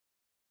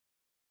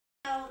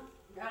On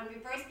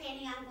reverse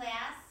painting on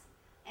glass.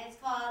 It's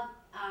called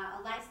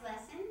A Life's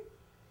Lesson.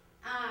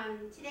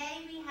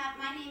 Today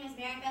my name is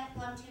Maribeth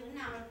Blum-Tuton.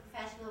 I'm a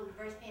professional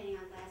reverse painting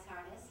on glass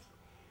artist.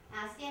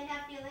 Stand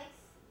up, Felix.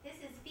 This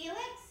is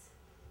Felix.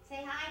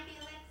 Say hi,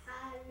 Felix.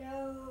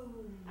 Hello.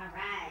 All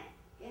right.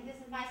 And this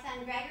is my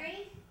son,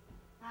 Gregory.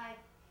 Hi.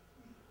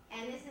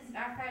 And this is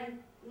our friend,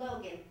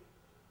 Logan.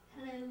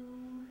 Hello.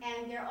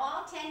 And they're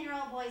all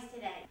 10-year-old boys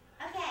today.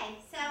 Okay,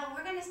 so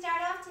we're going to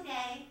start off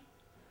today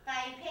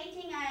by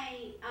painting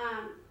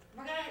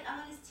I'm going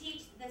to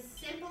teach the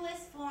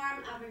simplest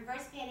form of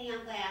reverse painting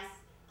on glass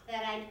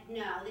that I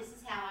know. This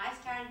is how I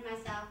started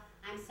myself.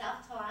 I'm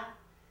self-taught.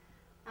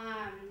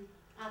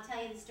 I'll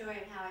tell you the story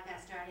of how I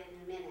got started in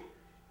a minute.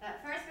 But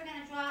first we're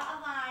going to draw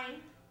a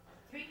line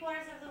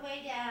 3/4 of the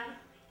way down.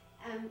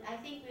 I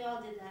think we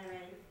all did that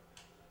already.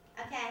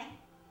 Okay,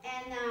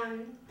 and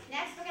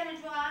next we're going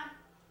to draw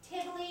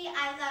Tivoli,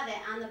 I Love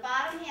It on the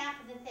bottom half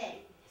of the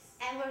thing.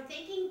 And we're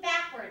thinking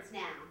backwards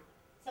now.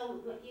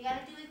 So you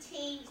got to do a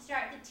T,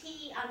 start the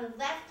T on the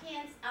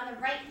on the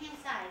right hand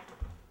side.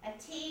 A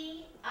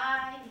T-I-V-O-L-I.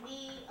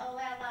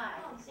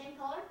 Oh, same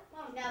color?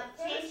 No,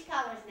 change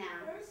colors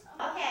now. First?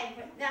 Okay,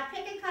 now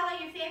pick a color,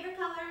 your favorite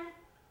color.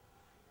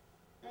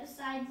 This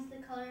side's the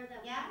color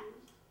that we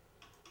use.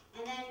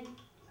 And then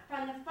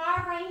from the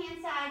far right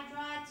hand side,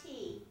 draw a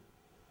T.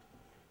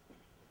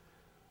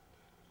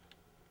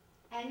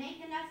 And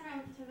make enough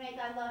room to make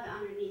I Love It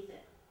underneath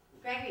it.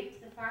 Gregory, to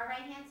the far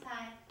right hand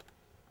side.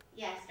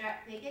 Yeah,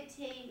 make a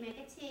T, make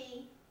a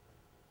T.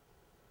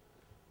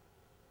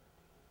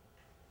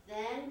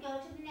 Then go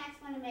to the next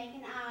one and make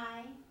an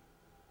I.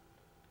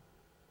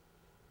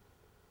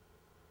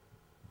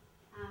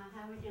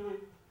 How are we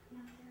doing?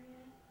 Not there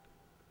yet.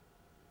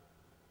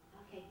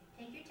 Okay,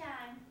 take your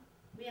time.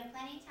 We have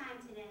plenty of time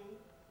today.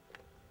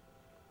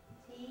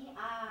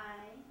 T-I.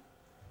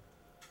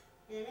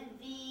 Then a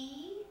V.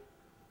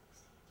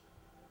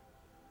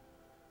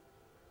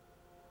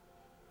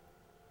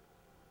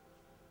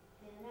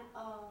 Then an O.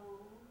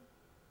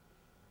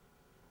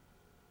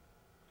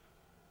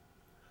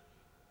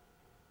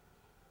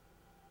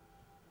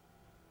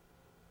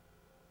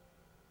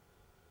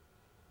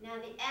 Now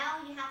the L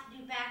you have to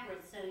do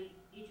backwards, so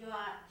you draw a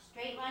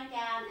straight line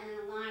down and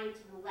a line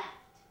to the left.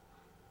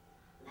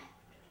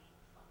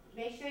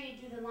 Make sure you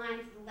do the line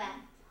to the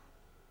left.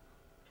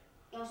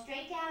 Go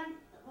straight down,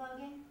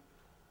 Logan,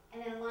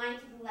 and then a line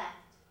to the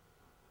left.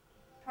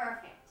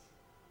 Perfect.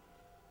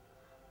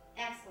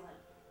 Excellent.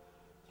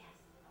 Yes.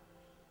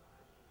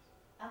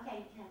 Okay,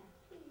 you can.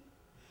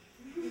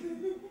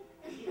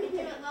 You can do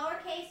it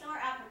lowercase or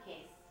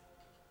uppercase.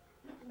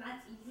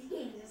 That's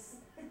easy. It's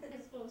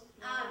supposed to.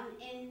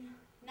 In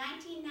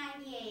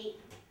 1998,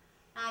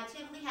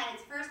 Tivoli had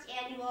its first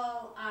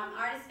annual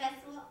artist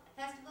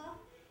festival,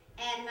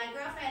 and my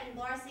girlfriend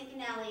Laura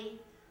Cincanelli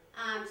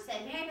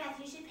said, "Maribeth,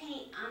 you should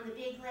paint on the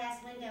big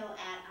glass window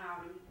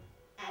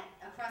at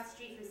across the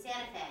street from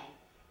Santa Fe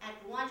at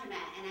the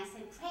laundromat." And I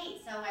said,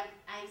 "Great!" So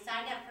I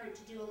signed up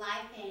to do a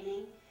live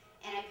painting,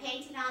 and I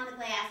painted on the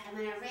glass. And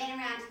when I ran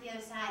around to the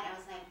other side, I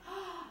was like,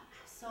 "Oh!"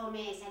 I was so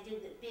amazed. I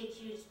did the big,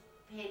 huge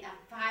paint, a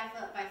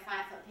 5-foot by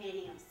 5-foot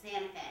painting of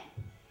Santa Fe.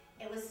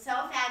 It was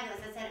so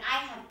fabulous. I said,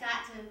 I have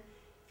got to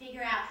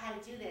figure out how to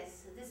do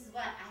this. So this is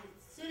what as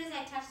soon as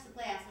I touched the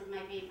glass with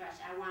my paintbrush,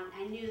 I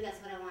knew that's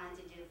what I wanted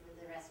to do for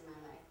the rest of my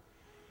life.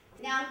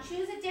 Now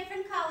choose a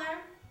different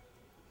color.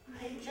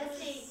 Let's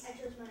see. I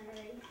chose mine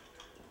already.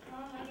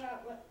 I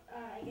got what?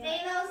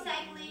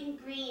 Phthalo-cycling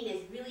green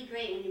is really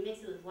great when you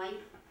mix it with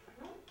white.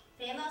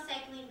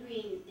 Phthalo-cycling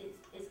green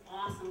is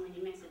awesome when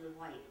you mix it with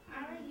white.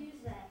 I already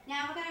used that.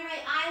 Now we're going to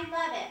write I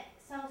Love It.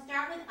 So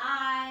start with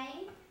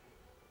I.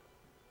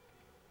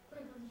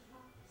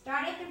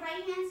 Start at the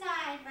right hand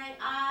side, write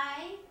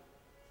I,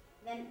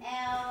 then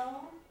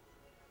L.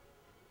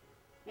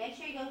 Make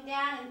sure you go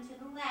down and to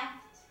the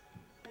left.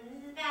 So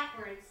this is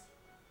backwards.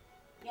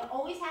 You'll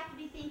always have to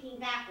be thinking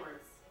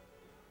backwards.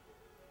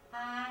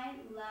 I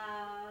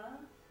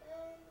love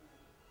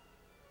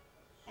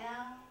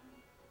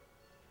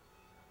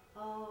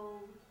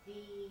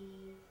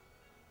L-O-V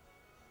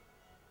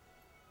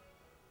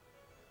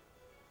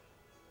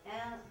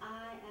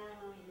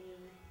L-I-L-O-V-I.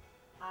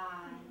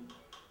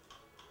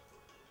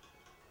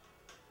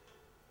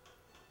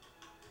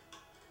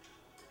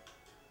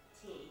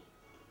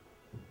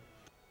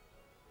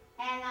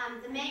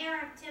 And the mayor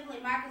of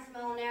Tivoli, Marcus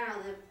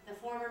Molinaro, the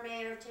former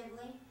mayor of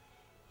Tivoli,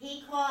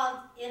 he called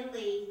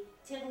Tivoli,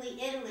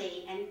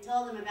 Italy, and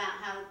told them about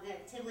how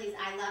Tivoli's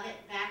I Love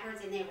It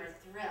backwards, and they were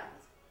thrilled.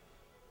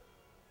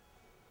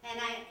 And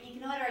you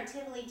can order a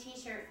Tivoli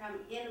t-shirt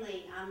from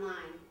Italy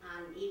online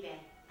on eBay.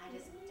 I'm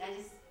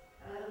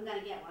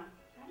gonna get one.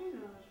 I didn't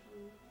know that was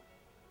from.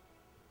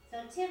 So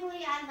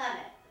Tivoli, I Love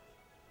It.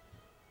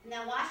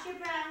 Now wash your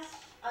brush.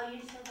 Oh, you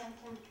just got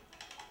time.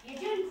 You're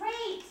doing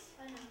great.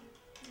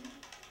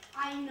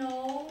 I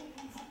know.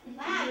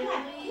 Wow,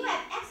 you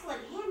have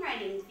excellent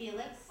handwriting,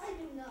 Felix. I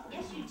do not.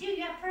 Yes, you do.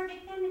 You have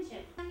perfect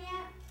penmanship.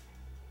 Yet?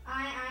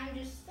 I'm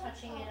just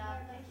touching it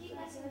up.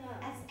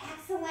 That's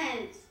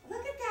excellent.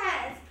 Look at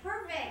that. It's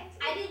perfect.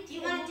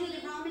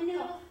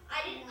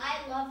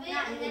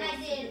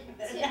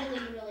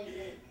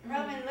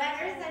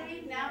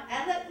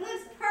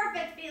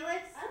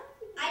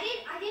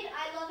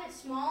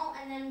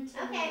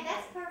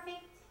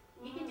 perfect.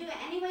 You can do it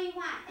any way you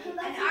want. An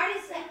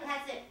artist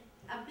has the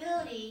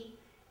ability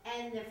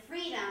and the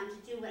freedom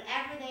to do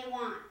whatever they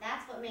want.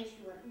 That's what makes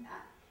you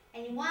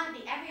and you want to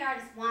be, every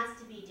artist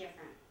wants to be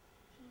different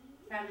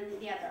from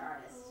the other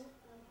artist,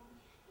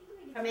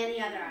 from any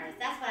other artist.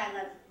 That's what I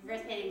love.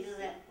 Reverse painting blue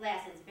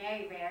glass is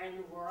very rare in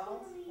the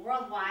world.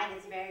 Worldwide,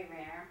 it's very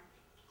rare.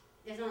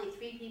 There's only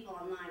 3 people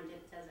online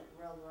that does it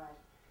worldwide.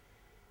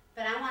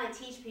 But I want to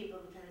teach people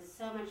because it's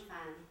so much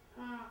fun.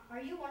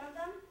 Are you one of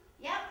them?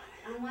 Yep,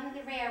 I'm one of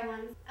the rare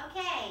ones.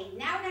 Okay,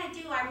 now we're going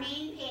to do our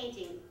main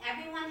painting.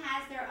 Everyone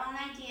has their own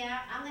idea.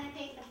 I'm going to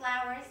paint the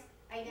flowers.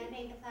 Are you going to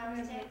paint the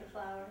flowers too? Paint the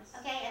flowers.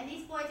 Okay, and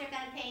these boys are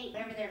going to paint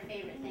whatever their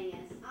favorite thing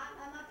is.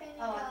 I'm not painting.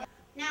 Oh, okay.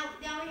 Now,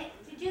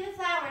 to do the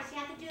flowers, you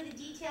have to do the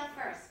detail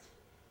first.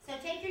 So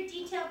take your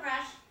detail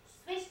brush,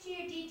 switch to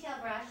your detail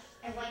brush,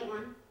 a white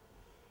one.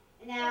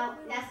 And now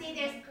see,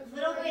 there's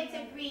little bits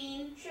of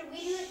green. Should we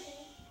do it?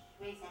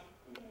 Wait a second.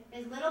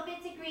 There's little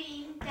bits of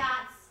green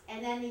dots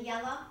and then the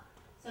yellow.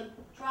 So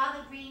draw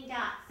the green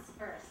dots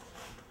first.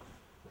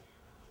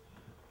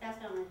 That's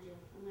what I'm going to do.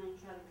 I'm going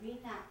to draw the green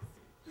dots.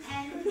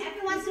 And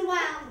every once in a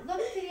while,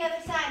 look to the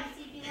other side and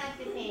see if you like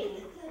the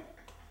painting.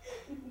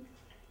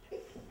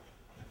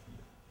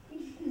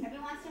 Every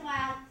once in a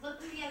while, look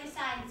to the other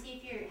side and see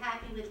if you're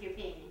happy with your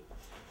painting.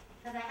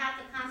 Because I have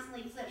to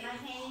constantly flip my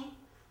painting.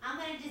 I'm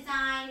going to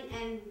design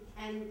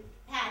and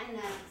patent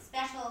a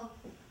special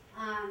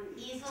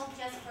easel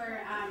just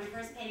for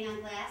reverse painting on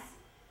glass.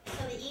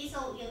 So the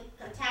easel, you'll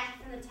attach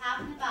it from the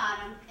top and the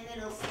bottom, and then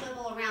it'll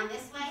swivel around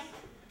this way,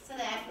 so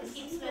that I can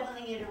keep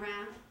swiveling it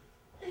around.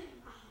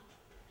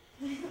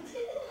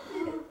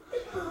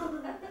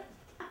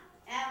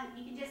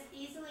 You can just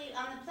easily,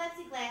 on the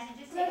plexiglass, you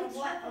just take a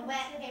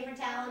wet paper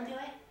towel and do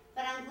it.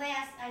 But on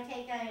glass, I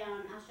take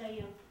I'll show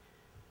you.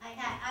 I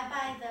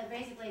buy the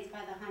razor blades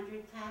by the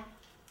 100 pack,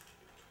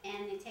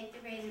 and you take the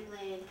razor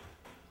blade.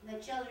 The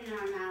children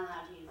are not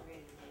allowed to use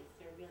razor blades.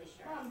 They're really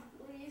sharp.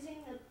 We're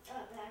using the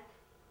back.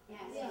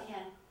 Yes, you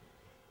can.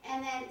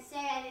 And then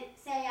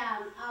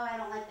oh, I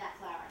don't like that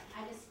flower.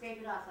 I just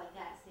scrape it off like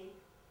that, see?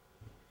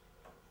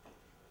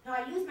 So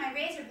I use my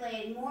razor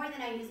blade more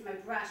than I use my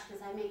brush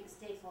because I make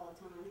mistakes all the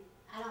time.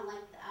 I don't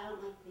like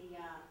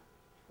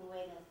the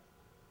way the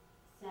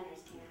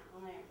centers came out.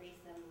 I'm gonna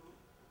erase them all.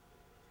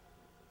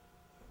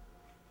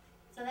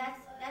 So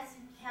that's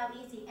how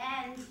easy.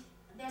 And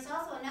there's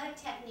also another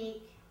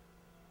technique.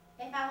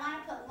 If I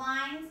want to put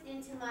lines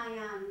into my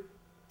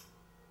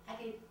I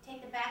can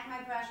take the back of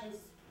my brush and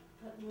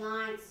put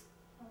lines.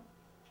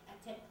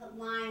 Put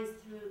lines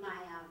through my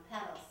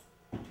petals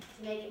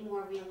to make it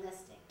more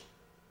realistic.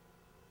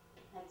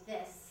 Like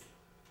this.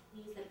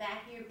 Use the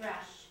back of your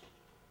brush.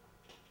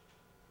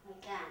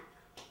 Like that.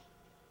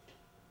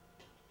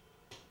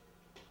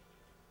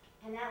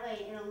 And that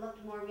way it'll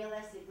look more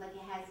realistic, like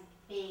it has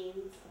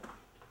veins.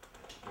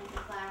 Like the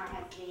flower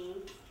has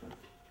veins.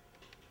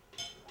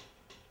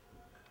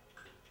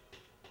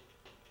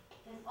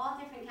 There's all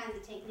different kinds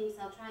of techniques.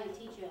 I'll try and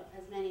teach you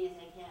as many as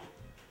I can.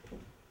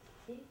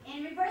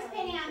 In reverse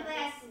painting on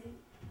glass,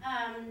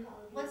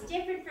 what's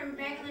different from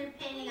regular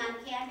painting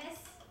on canvas?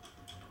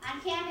 On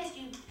canvas,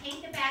 you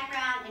paint the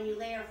background and you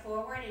layer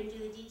forward and do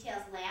the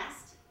details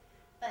last.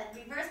 But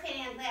reverse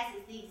painting on glass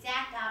is the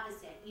exact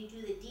opposite. You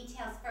do the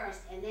details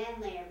first and then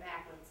layer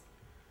backwards.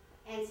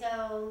 And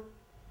so,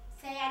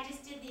 say I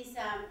just did these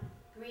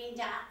green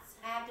dots.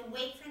 I have to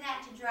wait for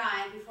that to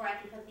dry before I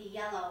can put the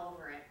yellow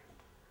over it.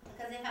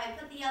 Because if I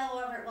put the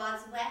yellow over it while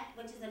it's wet,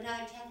 which is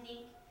another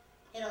technique,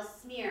 it'll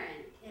smear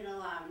it.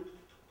 It'll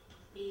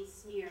be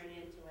smeared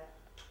into it.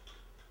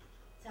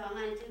 So I'm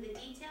going to do the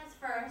details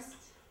first.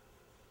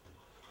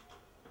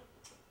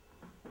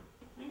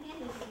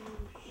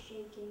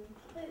 Shaking.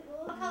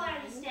 What color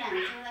are the stems?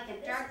 So like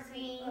a dark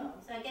green.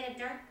 So I get a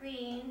dark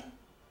green.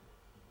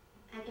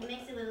 I can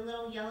mix it with a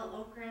little yellow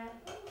ochre.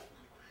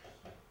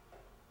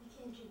 You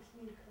can't jinx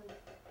me because.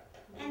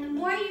 And the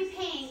more you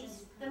paint,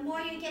 the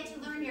more you get to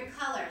learn your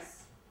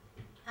colors.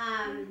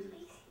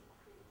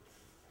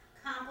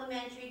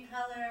 Complementary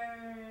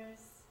colors.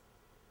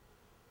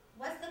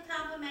 What's the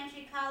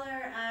complementary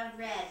color of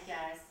red,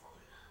 guys?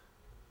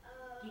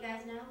 You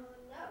guys know?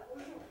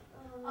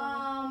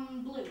 No.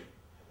 Blue.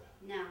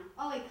 No.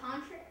 Oh, wait,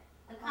 contrary?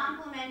 The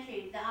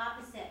complementary, the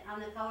opposite on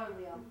the color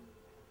wheel.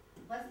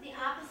 What's the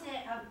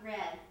opposite of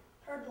red?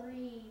 Purple.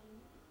 Green.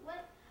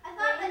 What? I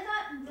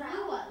thought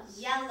blue was.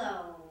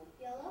 Yellow.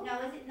 Yellow?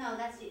 No, is it? No,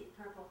 that's it.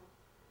 Purple.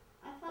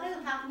 I thought What's it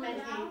the was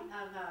complementary blue.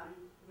 of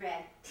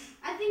red?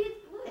 I think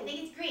it's blue. I think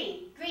it's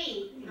green.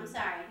 Green. I'm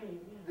sorry.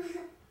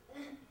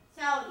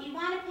 So you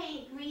want to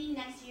paint green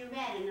next to your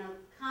red and they'll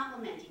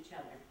complement each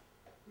other.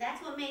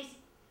 That's what makes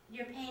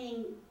your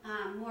painting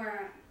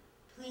more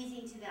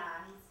pleasing to the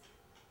eyes.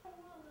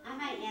 I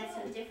might add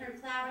some different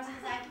flowers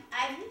because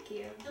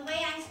the way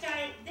I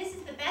started, this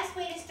is the best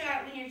way to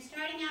start when you're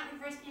starting out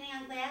reverse painting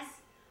on glass.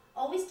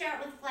 Always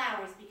start with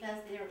flowers because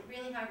they're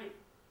really hard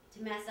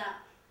to mess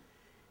up.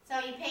 So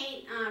you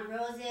paint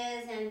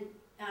roses and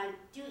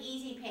do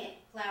easy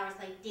flowers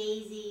like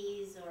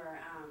daisies or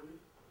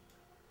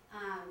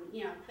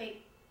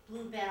quick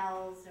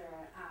bluebells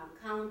or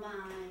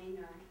columbine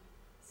or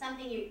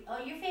something.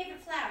 Your favorite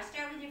flowers.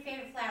 Start with your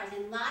favorite flowers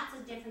in lots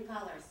of different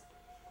colors,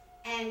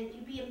 and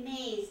you'd be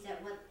amazed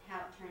at how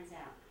it turns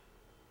out.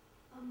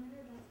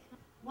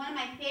 One of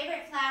my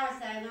favorite flowers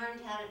that I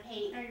learned how to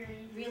paint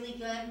really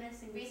good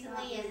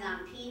recently is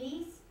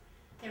peonies.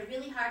 They're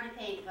really hard to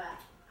paint, but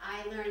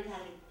I learned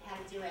how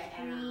to do it.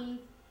 And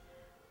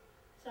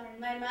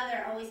my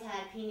mother always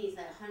had peonies,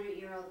 like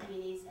 100-year-old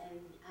peonies,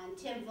 and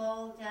Tim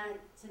Vole down at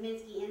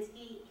Saminsky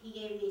Insky, he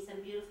gave me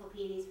some beautiful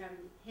peonies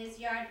from his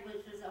yard,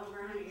 which was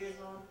over 100 years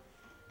old,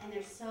 and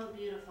they're so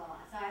beautiful.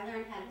 So I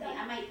learned how to paint.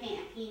 I might paint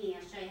a peony.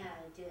 I'll show you how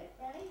to do it.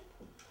 Ready?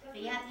 But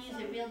you have to use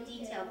a real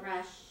detail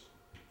brush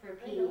for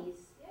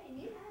peonies. Yeah, you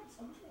need to add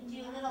something.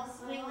 You do little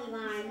squiggly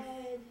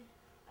lines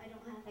I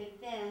don't have like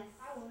this.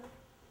 I would.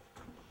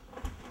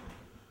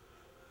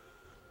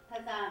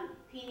 Because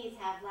peonies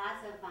have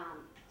lots of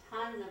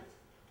tons of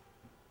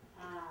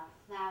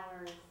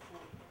flowers.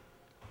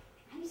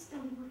 I'm still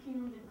working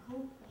on the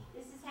code.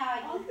 This is how I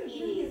do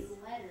peonies.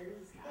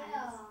 Letters, guys.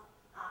 Yeah.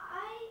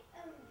 I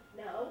am.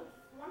 No.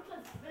 Once I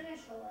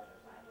finish the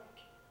letters, I will.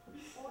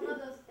 One of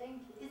those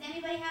things. Does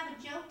anybody have a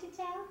joke to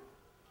tell?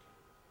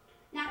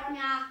 Knock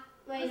knock.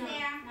 Wait, Who's no.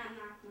 there? Not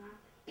knock knock.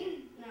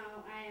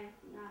 No, I am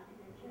not a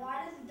joke. Why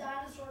does a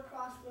dinosaur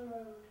cross the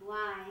road?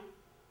 Why?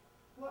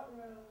 What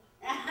road?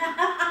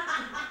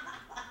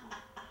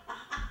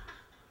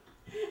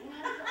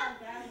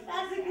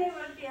 That's a good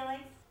one,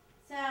 Felix.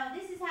 So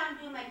this is how I'm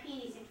doing my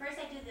peonies. At first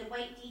I do the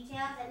white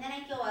details, and then I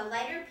go a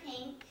lighter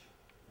pink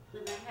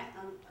with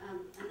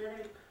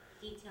another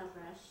detail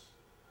brush.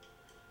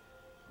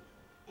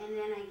 And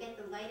then I get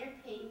the lighter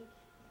pink.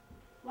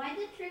 Why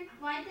did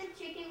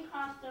chicken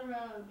cross the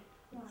road?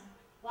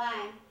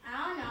 Why? I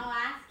don't know.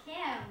 Ask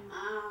him.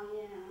 Oh,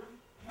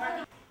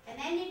 yeah. And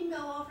then you can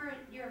go over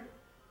your,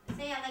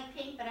 say I like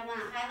pink, but I want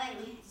to highlight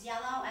it with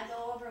yellow. I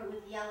go over it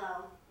with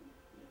yellow.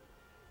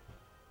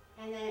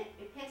 And then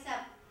it picks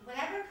up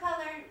whatever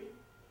color,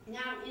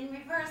 now in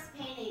reverse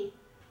painting,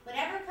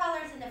 whatever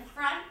color's in the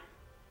front,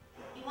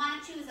 you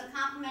want to choose a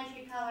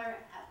complementary color,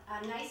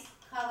 a nice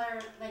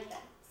color, like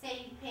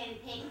say you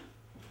painted pink.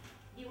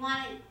 You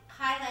want to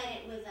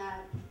highlight it with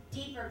a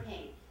deeper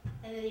pink,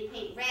 and then you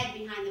paint red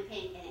behind the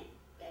pink, and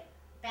it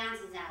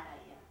bounces out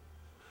at you.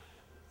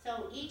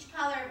 So each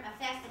color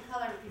affects the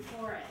color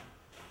before it.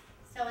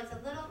 So it's a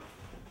little,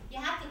 you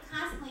have to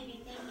constantly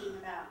be thinking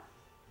about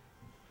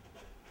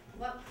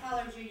what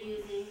colors you're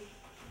using.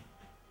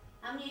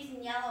 I'm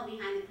using yellow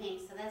behind the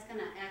pink, so that's going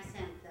to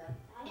accent the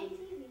pink.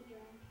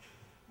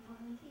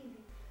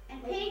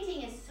 And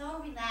painting is so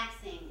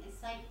relaxing.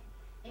 It's like,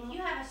 if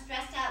you have a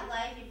stressed out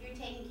life, if you're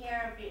taking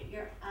care of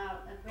your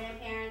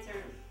grandparents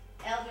or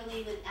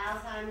elderly with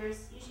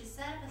Alzheimer's, you should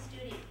set up a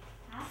studio.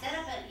 Set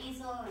up an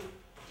easel and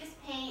just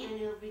paint,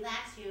 and it'll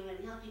relax you and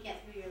help you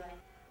get through your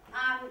life.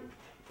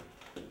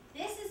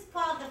 This is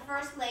called the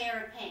first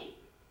layer of paint.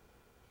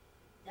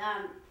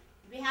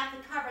 We have to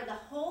cover the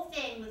whole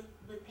thing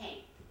with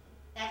paint.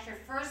 That's your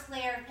first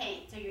layer of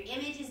paint. So your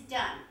image is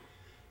done.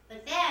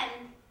 But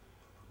then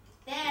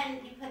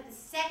you put the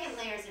second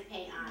layers of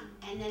paint on,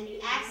 and then you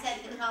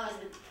accent the colors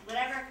with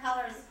whatever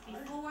colors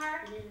before.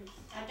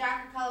 A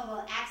darker color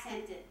will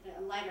accent it,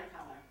 a lighter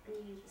color.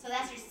 So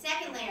that's your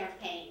second layer of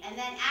paint. And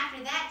then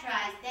after that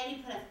dries, then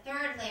you put a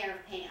third layer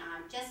of paint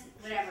on, just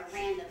whatever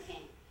random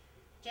paint,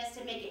 just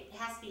to make it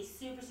has to be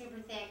super,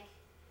 super thick.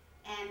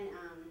 And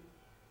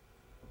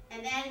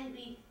then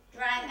I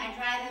dry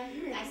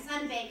them, I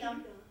sun bake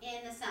them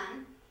in the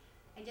sun.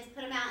 I just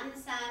put them out in the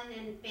sun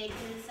and bake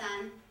them in the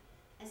sun.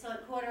 And so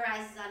it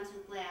cauterizes onto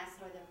the glass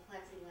or the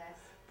plexiglass.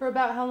 For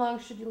about how long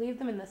should you leave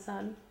them in the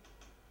sun?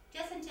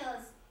 Just until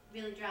it's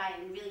really dry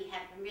and really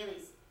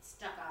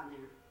stuck on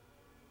there.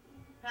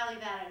 Probably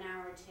about an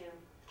hour or two.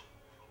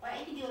 Or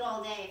you can do it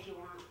all day if you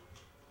want.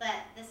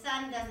 But the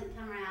sun doesn't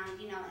come around,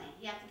 you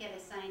have to get a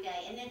sunny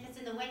day. And if it's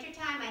in the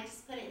wintertime, I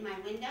just put it in my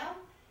window,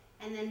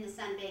 and then the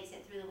sun bakes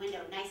it through the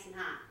window nice and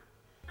hot.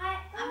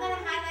 I'm going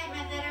to highlight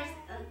my letters.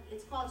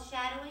 It's called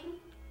shadowing.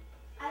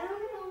 I don't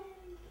know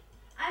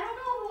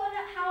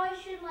how I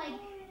should do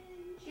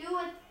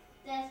with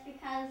this,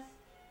 because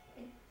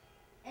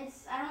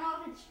I don't know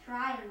if it's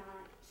dry or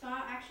not. So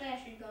actually I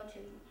should go to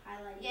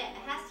highlight. Yeah, it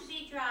has to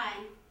be dry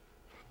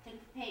to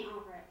paint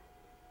over it.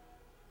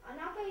 I'm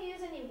not going to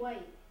use any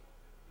white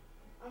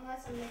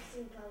unless I'm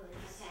mixing colors.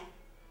 Okay.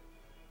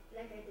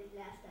 Like I did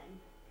last time.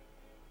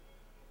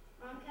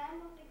 Mom, can I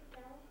move the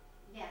down?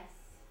 Yes.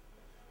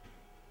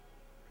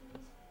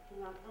 Please.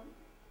 You're welcome.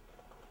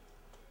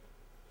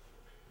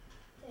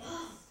 Thanks.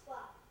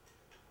 Wow.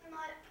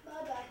 My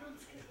background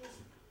is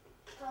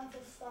tons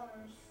of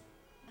stars.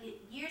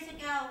 Years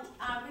ago,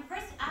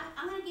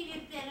 I'm going to give you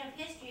a bit of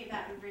history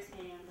about reverse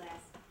painting on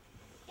glass.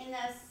 In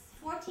the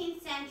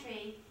 14th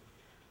century,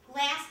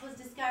 glass was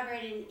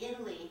discovered in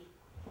Italy.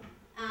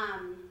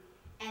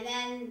 And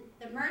then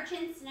the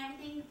merchants and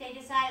everything, they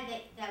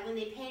decided that when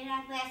they painted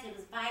on glass, it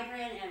was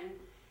vibrant,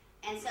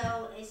 and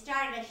so it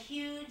started a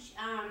huge,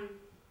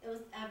 it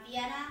was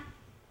Vienna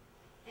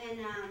and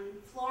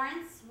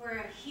Florence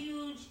were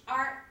huge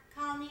art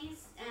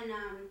colonies, and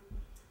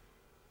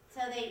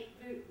so they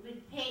would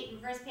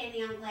reverse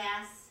painting on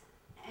glass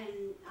and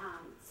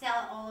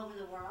sell it all over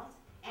the world.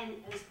 And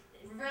it was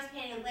reverse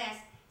painting on glass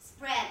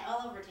spread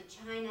all over to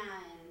China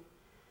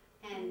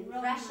and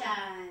Russia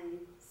and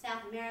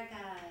South America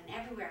and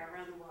everywhere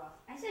around the world.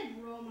 I said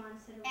Roma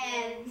instead of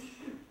And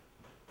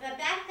but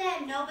back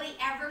then, nobody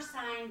ever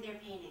signed their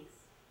paintings.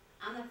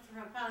 I'm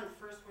probably the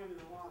first one in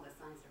the world that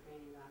signs their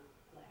paintings on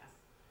glass.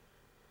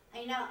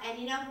 And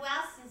you know who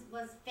else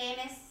was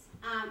famous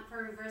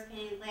for reverse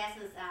painting glass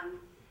was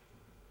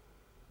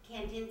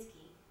Kandinsky.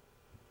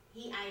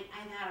 I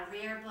got a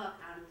rare book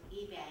on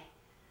eBay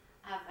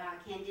of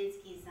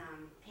Kandinsky's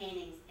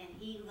paintings, and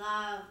he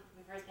loved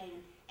reverse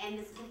painting. And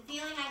the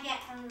feeling I get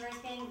from reverse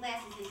painting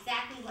glass is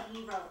exactly what he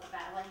wrote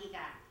about what he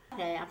got.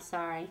 Okay, I'm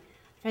sorry.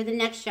 For the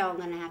next show, I'm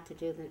going to have to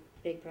do the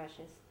big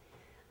brushes.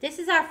 This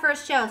is our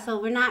first show,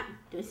 so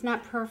it's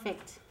not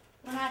perfect.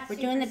 We're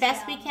doing the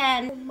best we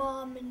can.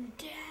 Mom and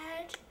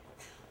Dad.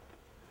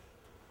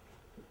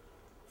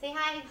 Say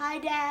hi. Hi,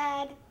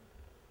 Dad.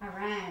 All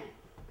right.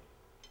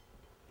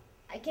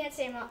 I can't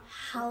say mom.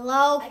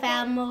 Hello,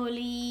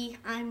 family.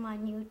 I'm on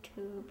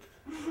YouTube.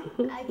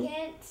 I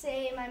can't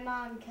say my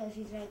mom because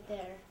she's right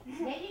there.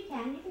 Yeah, you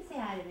can. You can say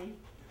hi to me.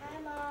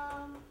 Hi,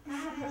 Mom.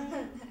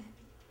 Hi.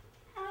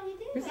 How do you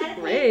do? This We is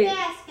gotta great. paint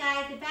fast,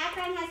 guys. The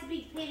background has to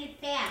be painted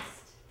fast.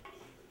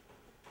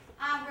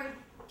 We're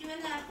doing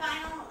the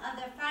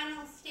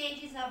final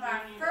stages of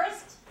our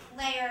first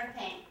layer of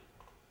paint.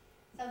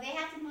 So they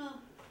have to move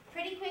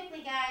pretty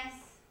quickly, guys.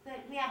 But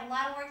we have a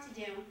lot of work to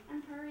do.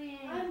 I'm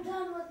hurrying. I'm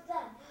done with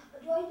that.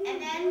 Do I do And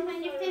then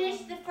when you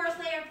finish the first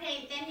layer of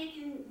paint, then you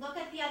can look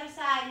at the other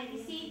side. And if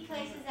you see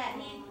places that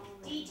need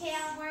detail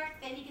work,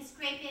 then you can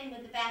scrape in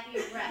with the back of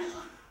your brush.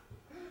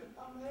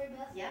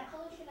 Maribeth, Yeah. what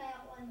color should I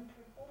outline the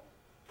purple?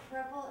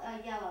 Purple,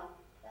 yellow.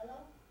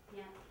 Yellow?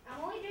 Yeah.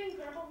 I'm only doing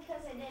purple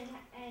because I didn't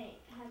have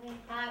any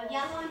purple.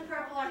 Yellow and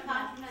purple are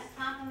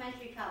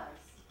complementary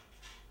colors.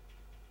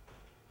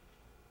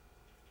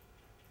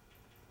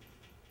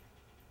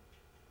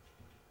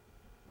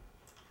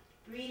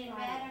 Green and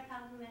red are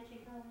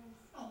complementary colors.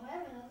 Oh, I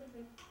have another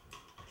big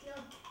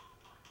deal.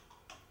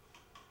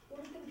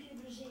 What do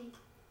computers eat?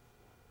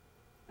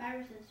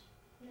 Viruses.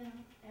 No.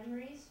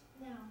 Memories?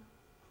 No.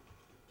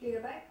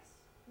 Gigabytes?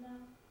 No.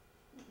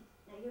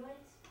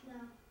 Megabytes. No.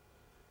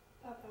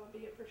 Thought that would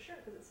be it for sure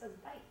because it says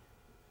byte.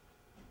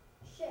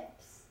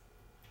 Chips.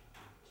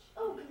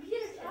 Oh,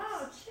 computer chips.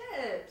 Oh,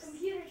 chips.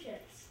 Computer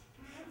chips.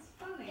 That's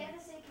You funny. have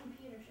to say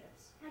computer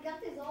chips. I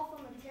got these all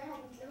from a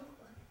terrible notebook.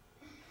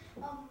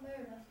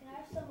 Meredith, can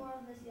I have some more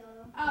of this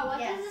yellow? Oh, what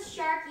Yes. does a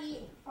shark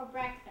eat for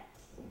breakfast?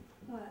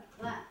 What?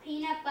 What?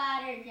 Peanut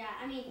butter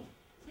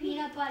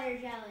peanut butter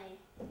jelly.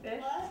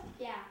 Fish? What?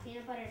 Yeah,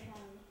 peanut butter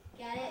jelly.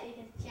 Get it?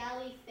 Because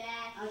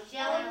jellyfish. Oh,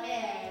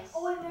 jellyfish.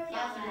 Oh, wait, Meredith.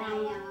 That's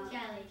wrong.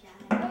 Jelly.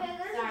 Okay,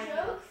 there's Sorry. a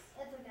joke.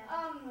 That's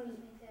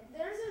okay.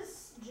 There's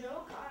this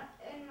joke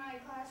in my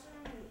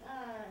classroom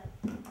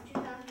in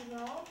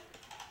 2012.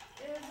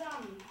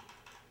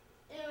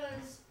 It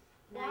was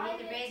Now Why you get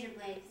the did- razor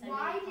blade because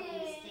why I made a couple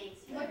did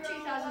mistakes. the What girl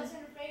 2000?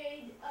 wasn't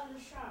afraid of the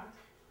shark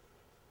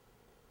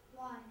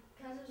Why?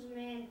 because it was a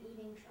man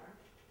eating shark.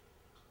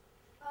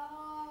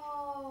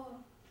 Oh,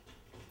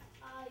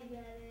 I get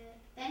it.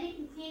 Then you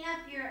can clean up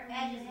your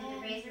edges with a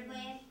razor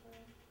blade,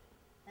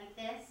 like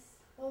this.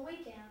 Well, we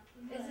can't.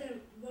 It's a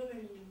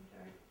woman eating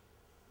shark.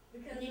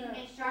 Because You can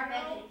make sharp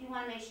edges. If you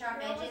want to make sharp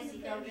girl edges, wasn't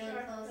you go afraid of really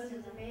shark close because to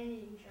it's a them. man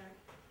eating shark.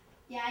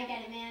 Yeah, I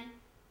get it, man.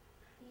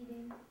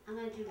 Eating. I'm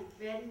going to do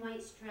red and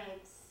white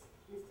stripes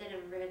instead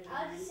of red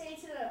I'd lines. say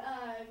to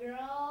the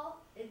girl,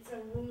 it's a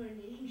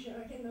woman eating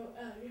shark, and the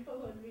girl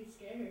would be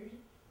scared.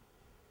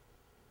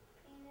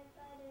 Peanut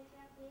butter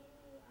jelly.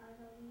 I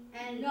don't need.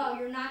 And No,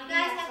 you're not. you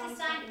guys have to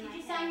sign. Did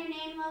you sign your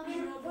name,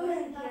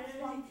 Logan? That's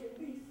fun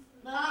too.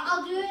 Logan?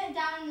 I'll do it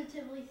down in the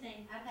Tivoli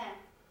thing. Okay.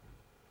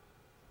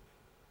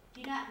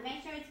 Do not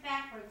make sure it's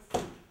backwards.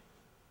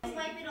 Just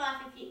wipe it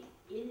off. If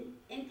you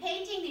in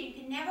painting, you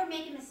can never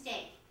make a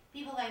mistake.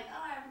 People are like,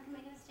 oh, I can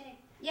make a mistake.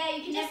 Yeah,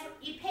 you You can just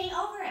you paint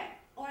over it,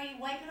 or you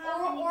wipe it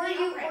off and you or paint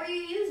over it,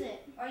 you use it.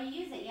 or you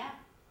use it. Yeah.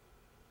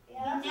 Yeah,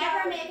 You that's never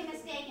how I make a was.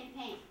 mistake in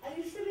paint. I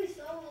used to be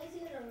so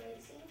lazy at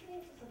erasing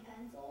things with a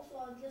pencil, so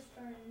I'd just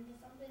turn it into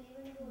something,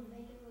 even if it would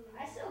make it really.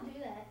 I still do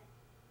that.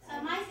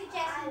 So my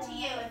suggestion to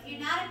you, if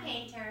you're not a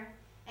painter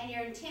and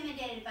you're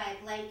intimidated by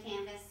a blank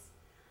canvas,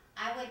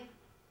 I would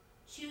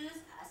choose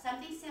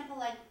something simple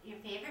like your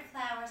favorite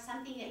flower,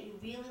 something that you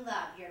really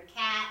love, your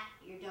cat,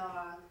 your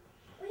dog,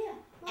 Oh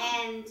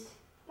yeah. and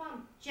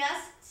Mom.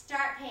 just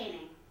start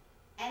painting.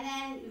 And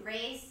then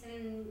erase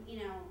and,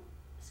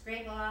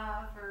 scrape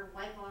off or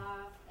wipe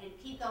off and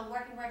keep going,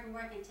 work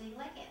until you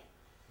like it.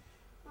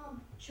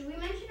 Mom. Should we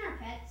mention our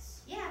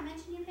pets? Yeah,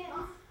 mention your pet.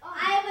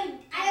 I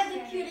have the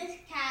Okay.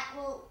 cutest cat.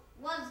 Well,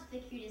 was the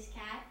cutest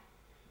cat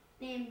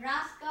named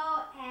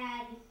Roscoe,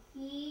 and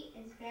he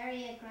is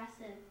very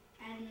aggressive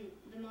and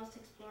the most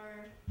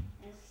explorer.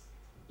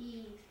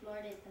 He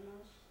explored it the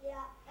most. Yeah,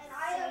 and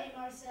I have.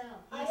 Marcel.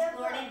 He I have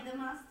explored it the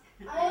most.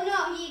 Oh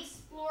no, he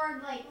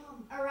explored like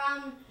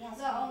around Yes,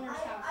 the owner's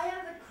house. I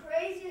have the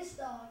craziest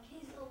dog.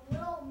 He's a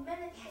little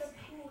miniature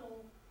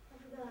poodle. I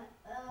forgot.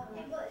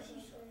 But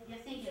he's You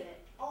think of it.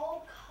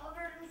 all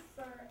covered in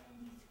fur and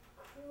he's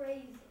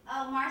crazy.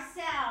 Oh,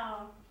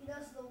 Marcel. He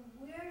does the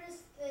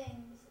weirdest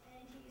things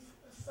and he's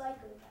a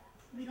psychopath.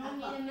 We don't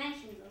need to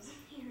mention those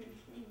weird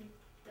things.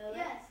 Really?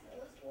 Yes,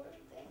 those weird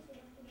things would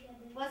have to be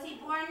identified. Was he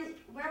born?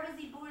 Where was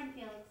he born,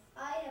 Felix?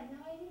 I have no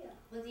idea.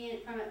 Was he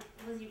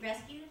Was he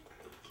rescued?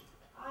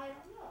 I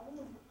don't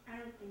know. I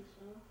don't think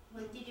so.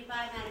 Did you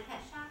buy him at a pet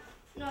shop?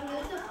 No, he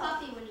was a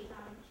puppy when he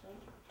got him. So.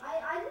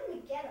 I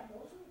didn't get him. It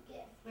was a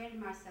gift. Where did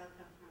Marcel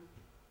come from?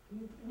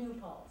 New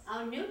Paltz.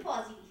 Oh, New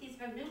Paltz. He's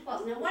from New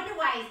Paltz. No wonder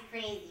why he's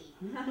crazy.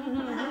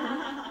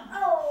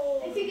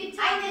 Oh. If you could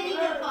I tell lived in me.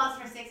 New Paltz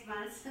for 6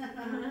 months,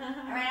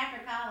 right after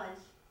college.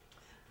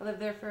 I lived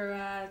there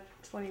for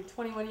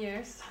 21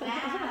 years. Wow.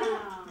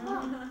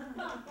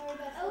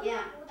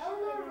 Yeah.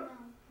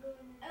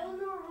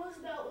 Eleanor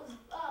Roosevelt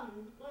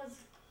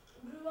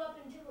grew up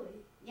in Tivoli.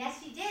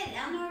 Yes, she did.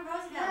 Eleanor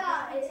Roosevelt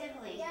Yeah, grew up in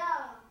Tivoli.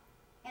 Yeah.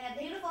 And a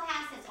beautiful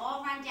house that's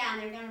all run down.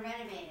 They're going to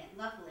renovate it,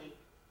 luckily.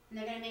 And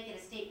they're going to make it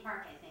a state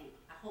park, I think.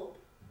 I hope.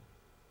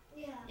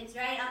 Yeah. It's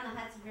right on the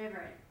Hudson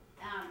River.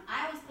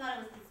 I always thought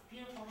it was this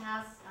beautiful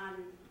house on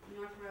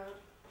North Road,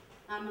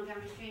 on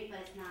Montgomery Street, but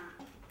it's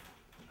not.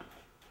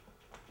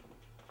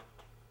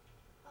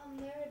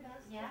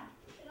 Maribeth. Yeah?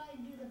 Should I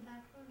do the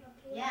background up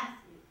here? Yeah,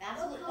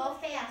 absolutely. Go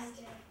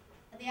fast.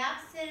 The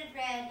opposite of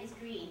red is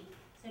green.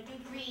 So do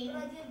green.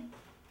 But I did.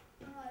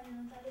 Oh, I didn't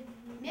know that I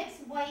did. Mix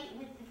white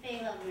with the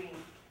phthalo green.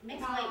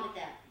 Mix white with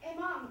that. Hey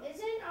Mom,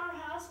 isn't our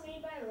house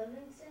made by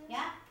Livingston?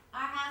 Yeah.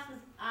 Our house was,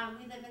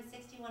 we live in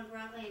 61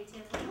 Broadway in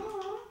Tivoli.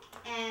 Oh.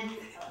 And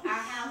our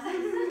house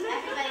is,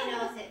 everybody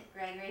knows it,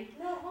 Gregory.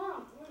 No,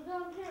 Mom, we're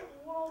going to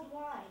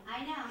worldwide.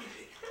 I know.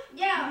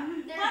 Yeah,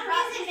 Come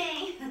visit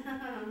me.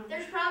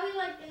 there's probably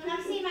like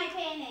Come see my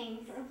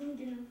paintings.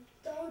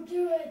 Don't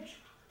do it.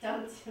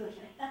 Don't do it.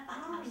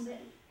 Mom,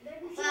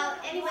 Well,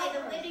 anyway, the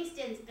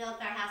Livingstons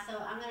built our house, so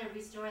I'm going to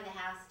restore the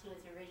house to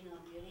its original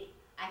beauty.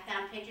 I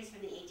found pictures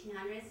from the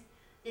 1800s.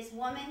 This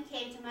woman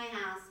came to my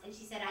house, and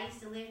she said, I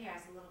used to live here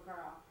as a little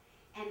girl.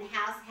 And the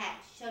house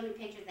showed me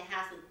pictures of the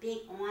house with big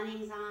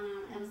awnings on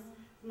them. It was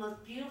the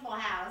most beautiful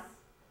house.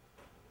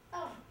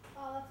 Oh,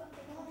 that's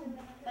something.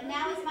 But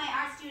now it's my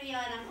art studio,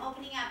 and I'm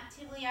opening up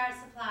Tivoli Art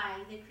Supply,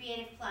 the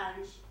Creative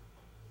Plunge.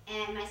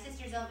 And my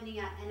sister's opening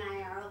up, and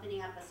I are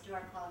opening up a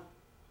store called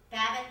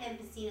Babbitt and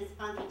Pacina's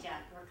Funky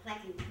Junk. We're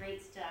collecting great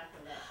stuff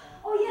for that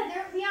show. Oh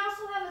yeah, we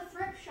also have a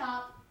thrift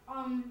shop.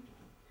 Mom.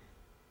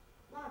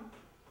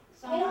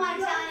 So we don't want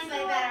to tell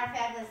anybody about our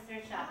fabulous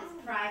thrift shop.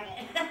 It's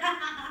private.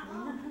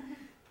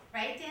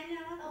 Right,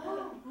 Daniela?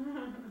 Oh.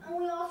 And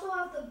we also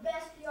have the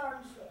best yarn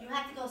store. You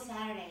have to go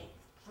Saturday.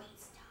 Great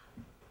stuff.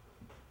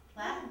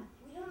 What?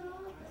 we don't know.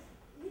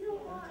 We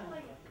don't want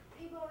like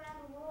people around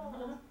the world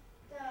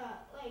to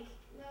like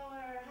know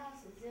where our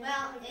house is.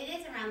 Well, it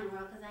is around the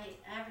world because I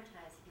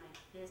advertise my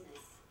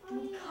business.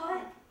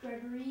 Cut,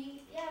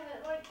 Gregory. Yeah,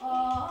 but like.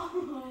 Oh.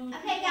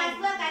 Okay, guys,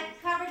 look, I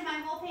covered my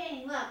whole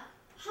painting. Look.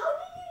 How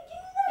did you do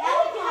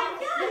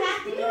that? You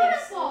have to do it.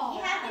 beautiful.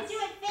 You have to do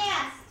it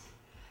fast.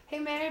 Hey,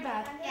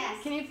 Maribeth,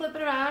 Yes. can you flip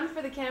it around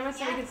for the camera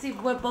so we Yeah. can see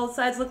what both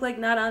sides look like,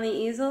 not on the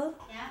easel?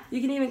 Yeah.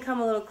 You can even come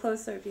a little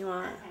closer if you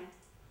want. Okay.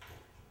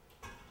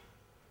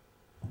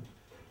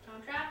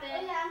 Don't drop Oh,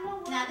 it. yeah, I'm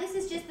gonna Now this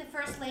is just the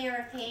first layer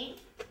of paint.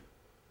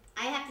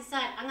 I have to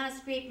sign. I'm gonna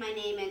scrape my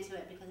name into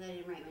it because I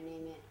didn't write my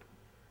name in.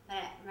 But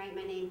I write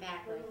my name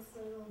backwards.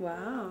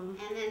 Wow.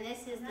 And then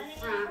this is the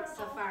front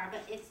so far,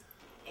 but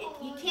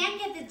you can't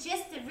get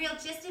the real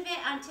gist of it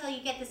until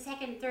you get the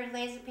second, third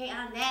layers of paint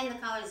on. Then the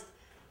colors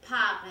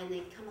pop and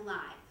they come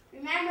alive.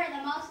 Remember,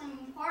 the most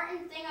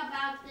important thing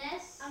about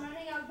this I'm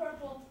running out of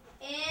purple.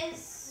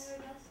 is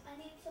I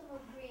need some more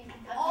green.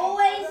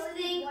 always I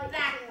really think white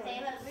back. too.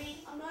 Say look green.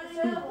 I'm running Is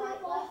there out of white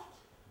purple. left?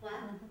 What?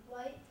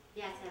 White?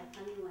 Yes, I have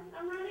plenty of one.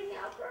 I'm running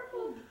out of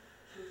purple.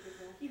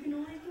 You can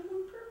only get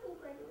one purple,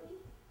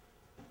 Gregory.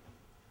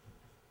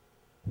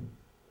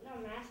 No,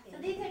 I'm asking.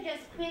 So these are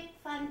just quick,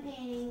 fun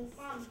paintings,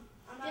 Mom,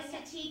 I'm just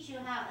running to teach you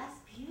how. That's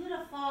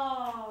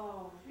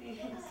beautiful.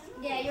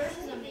 yeah, yours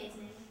is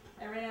amazing.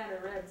 I ran out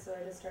of red, so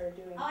I just started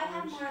doing Oh, I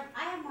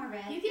have more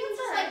red. You can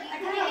just I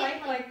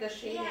kind of like the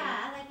shading.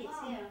 Yeah, I like it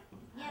too.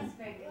 Yes,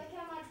 very good. Look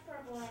how much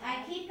purple I I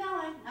have. keep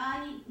going.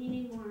 Oh, you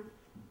need more.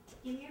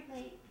 Give me your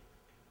plate.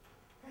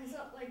 That's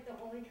not like the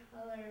only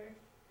color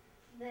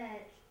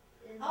that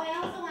is. Oh, I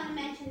also want to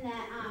mention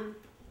that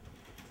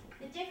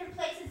the different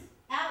places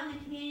out in the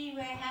community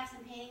where I have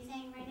some paintings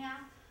hanging right now.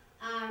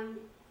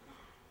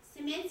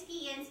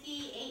 Saminsky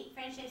Insky, 8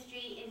 Friendship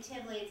Street in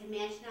Tivoli. It's a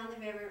mansion on the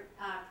river.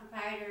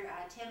 Proprietor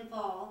Tim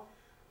Voll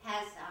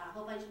has a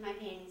whole bunch of my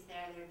paintings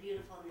there. They're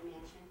beautiful in the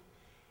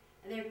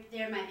mansion.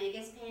 They're my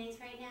biggest paintings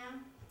right now.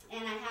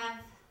 And I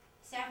have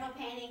several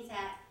paintings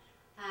at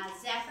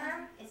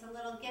Zephyr. It's a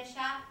little gift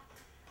shop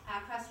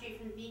across the street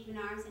from the Beekman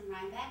Arms in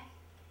Rhinebeck.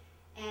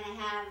 And I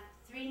have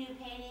 3 new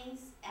paintings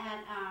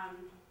at,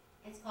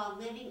 it's called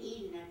Living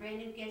Eden, a brand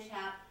new gift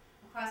shop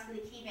across from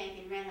the Key Bank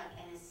in Red Hook,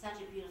 and it's such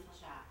a beautiful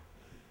shop.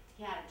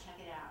 You gotta check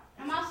it out.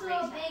 I'm It's also great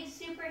a shop. big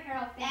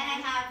superhero fan.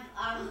 And I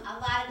have a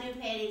lot of new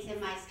paintings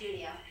in my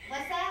studio.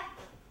 What's that?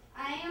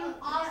 I am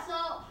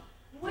also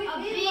Me a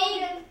and big,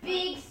 Logan,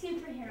 big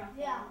superhero fan.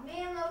 yeah,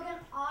 me and Logan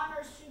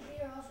honor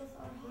superheroes with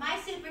our My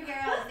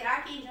superhero is the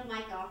Archangel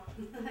Michael.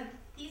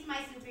 He's my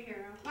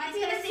superhero. My He's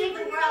gonna favorite save the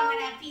world. superhero- We're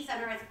gonna have peace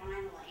on Earth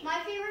finally.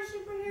 My favorite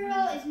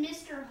superhero is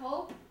Mr.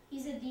 Hope.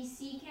 He's a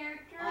DC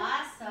character.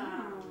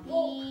 Awesome.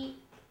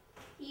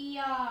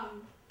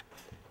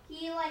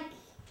 He like,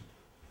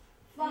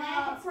 And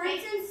then for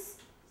instance,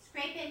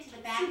 Scrape into the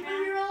background.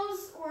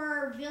 superheroes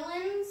or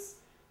villains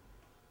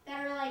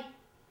that are like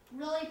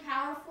really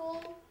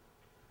powerful.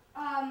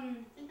 I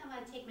think I'm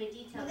gonna take my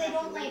details But they out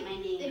don't and write like.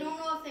 my name. They don't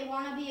know if they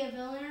want to be a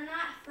villain or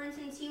not. For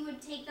instance, he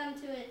would take them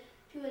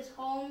to his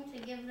home to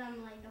give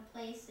them like a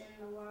place in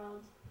the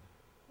world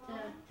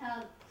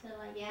to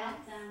like Yes.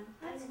 help them.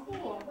 That's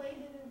cool.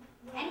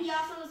 And he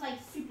also was like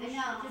super I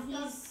know. strong.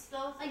 Just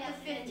go Like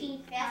the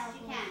 15th fast as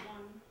you powerful can.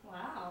 one.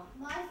 Wow.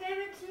 My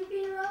favorite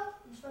superhero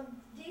is from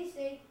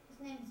DC. His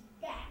name is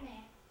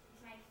Batman.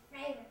 He's my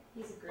favorite.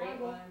 He's a great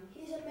one.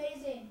 He's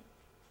amazing.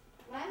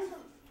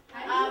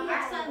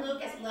 Our son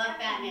Lucas loved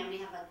Batman. We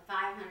have like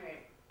 500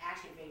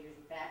 action figures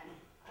of Batman.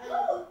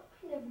 Oh,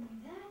 I never knew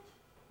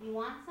that. You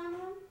want some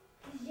of them?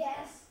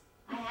 Yes.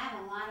 I have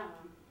a lot of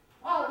them.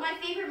 Oh, my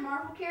favorite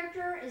Marvel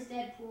character is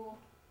Deadpool.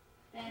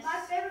 That's My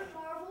favorite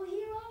Marvel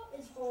hero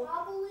is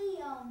probably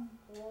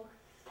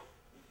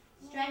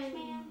Stretch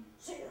Man.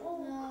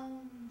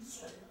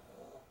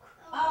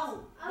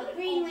 Oh, Oh, the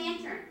Green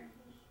Lantern.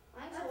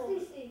 that's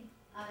DC.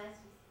 Oh,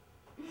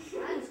 that's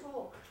Mine's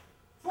Hulk.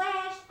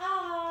 Flash.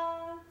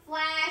 Oh,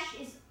 Flash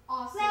is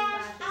awesome.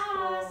 Flash. is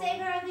Oh, cool.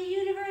 savior of the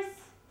universe.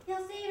 He'll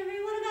save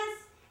every one of us,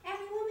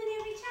 every woman,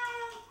 every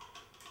child.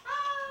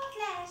 Oh,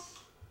 Flash.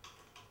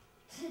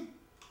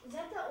 Is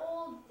that the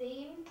old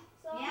theme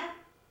song? Yeah.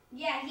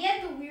 Yeah, he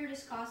had the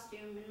weirdest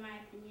costume in my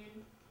opinion.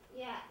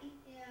 Yeah,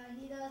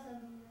 he does have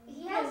a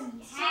He has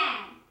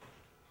had.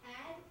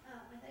 had? Oh,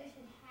 I thought you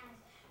said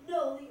has.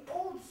 No, the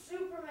old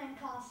Superman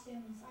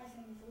costumes I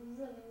think is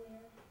really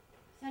weird.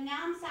 So now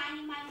I'm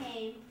signing my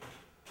name,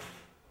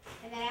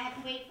 and then I have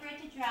to wait for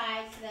it to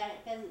dry so that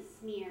it doesn't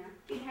smear.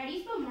 Dude, how do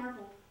you spell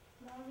Marvel?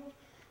 Marvel.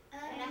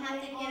 And I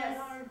have to get a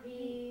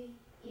R-B.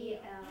 E-L.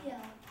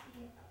 Yeah.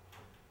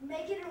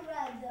 Make it in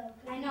red though.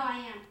 'cause I know I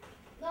am.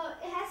 No,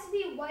 it has to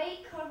be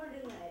white covered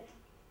in red.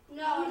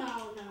 No.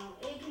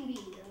 It can be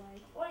either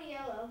way. Or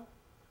yellow.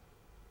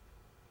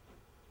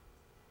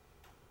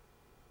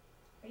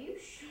 Are you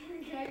sure,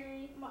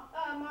 Gregory?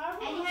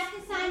 Marvel And you have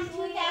to sign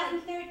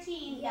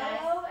 2013, guys.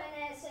 yellow, and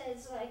then it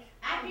says like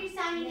After you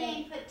sign your yeah.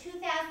 name, put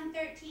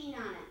 2013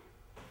 on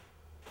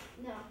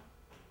it. No.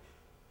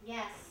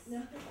 Yes.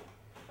 No.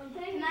 I'm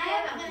gonna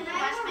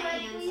wash my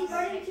hands. please?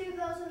 Starting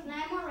 2000. Can I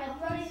have more red,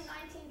 Starting please?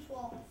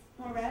 1912.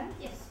 More red?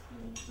 Yes.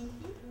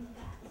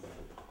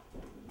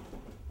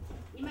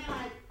 You might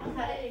want to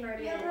cut it for a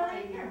minute.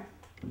 right here.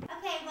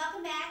 Okay,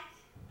 welcome back.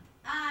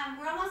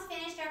 We're almost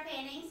finished our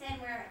paintings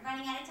and we're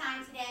running out of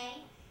time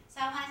today.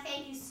 So I want to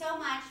thank you so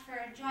much for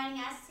joining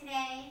us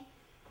today.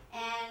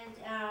 And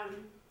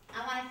I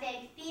want to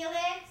thank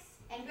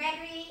Felix and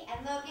Gregory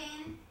and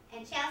Logan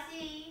and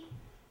Chelsea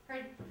for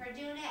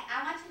doing it.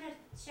 I want you to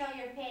show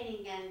your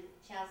painting again,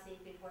 Chelsea,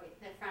 before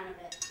the front of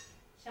it.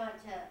 Show it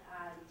to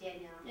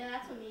Danielle. Yeah,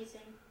 that's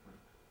amazing.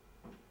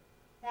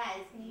 That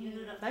is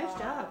beautiful. Nice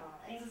job.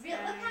 It's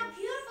look how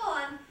beautiful,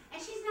 and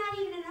she's not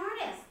even an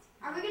artist.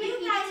 Are we gonna You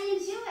keep guys can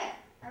these? do it.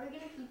 Are we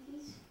gonna keep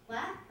these? What?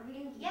 Are we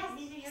gonna keep Yes,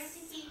 these? these are yours to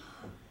keep.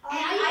 And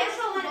And I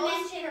also want to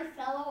mention. your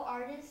fellow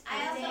artists.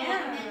 I also Yeah.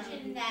 want to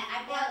mention that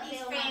I bought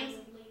these frames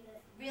Believe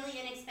it. really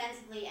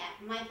inexpensively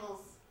at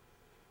Michael's.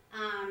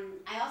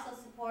 I also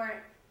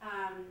support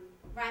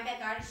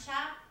Rhinebeck Artist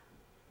Shop.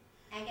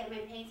 I get my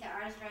paints at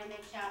Artist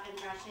Rhinebeck Shop and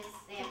brushes.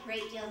 They have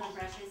great deals on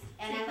brushes.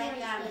 And I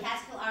like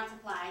Haskell Art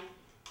Supply.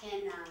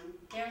 And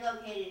they're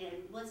located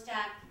in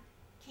Woodstock,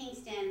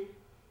 Kingston,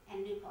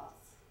 and New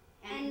Paltz,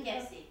 and And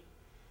Poughkeepsie.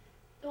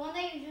 The one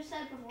that you just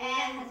said before.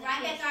 And has a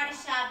Rhinebeck kiss.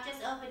 Artist Shop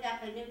just opened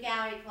up a new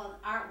gallery called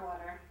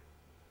Artwater.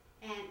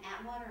 And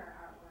Atwater or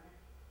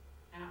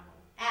Artwater?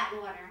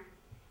 Atwater.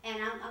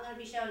 And I'm going to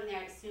be showing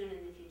there soon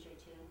in the future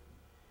too.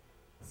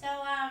 So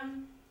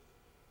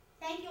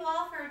thank you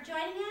all for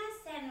joining us,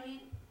 and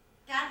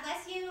God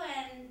bless you.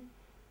 And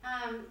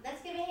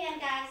let's give a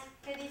hand, guys,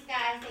 for these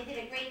guys. They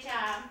did a great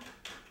job.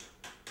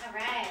 All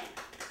right.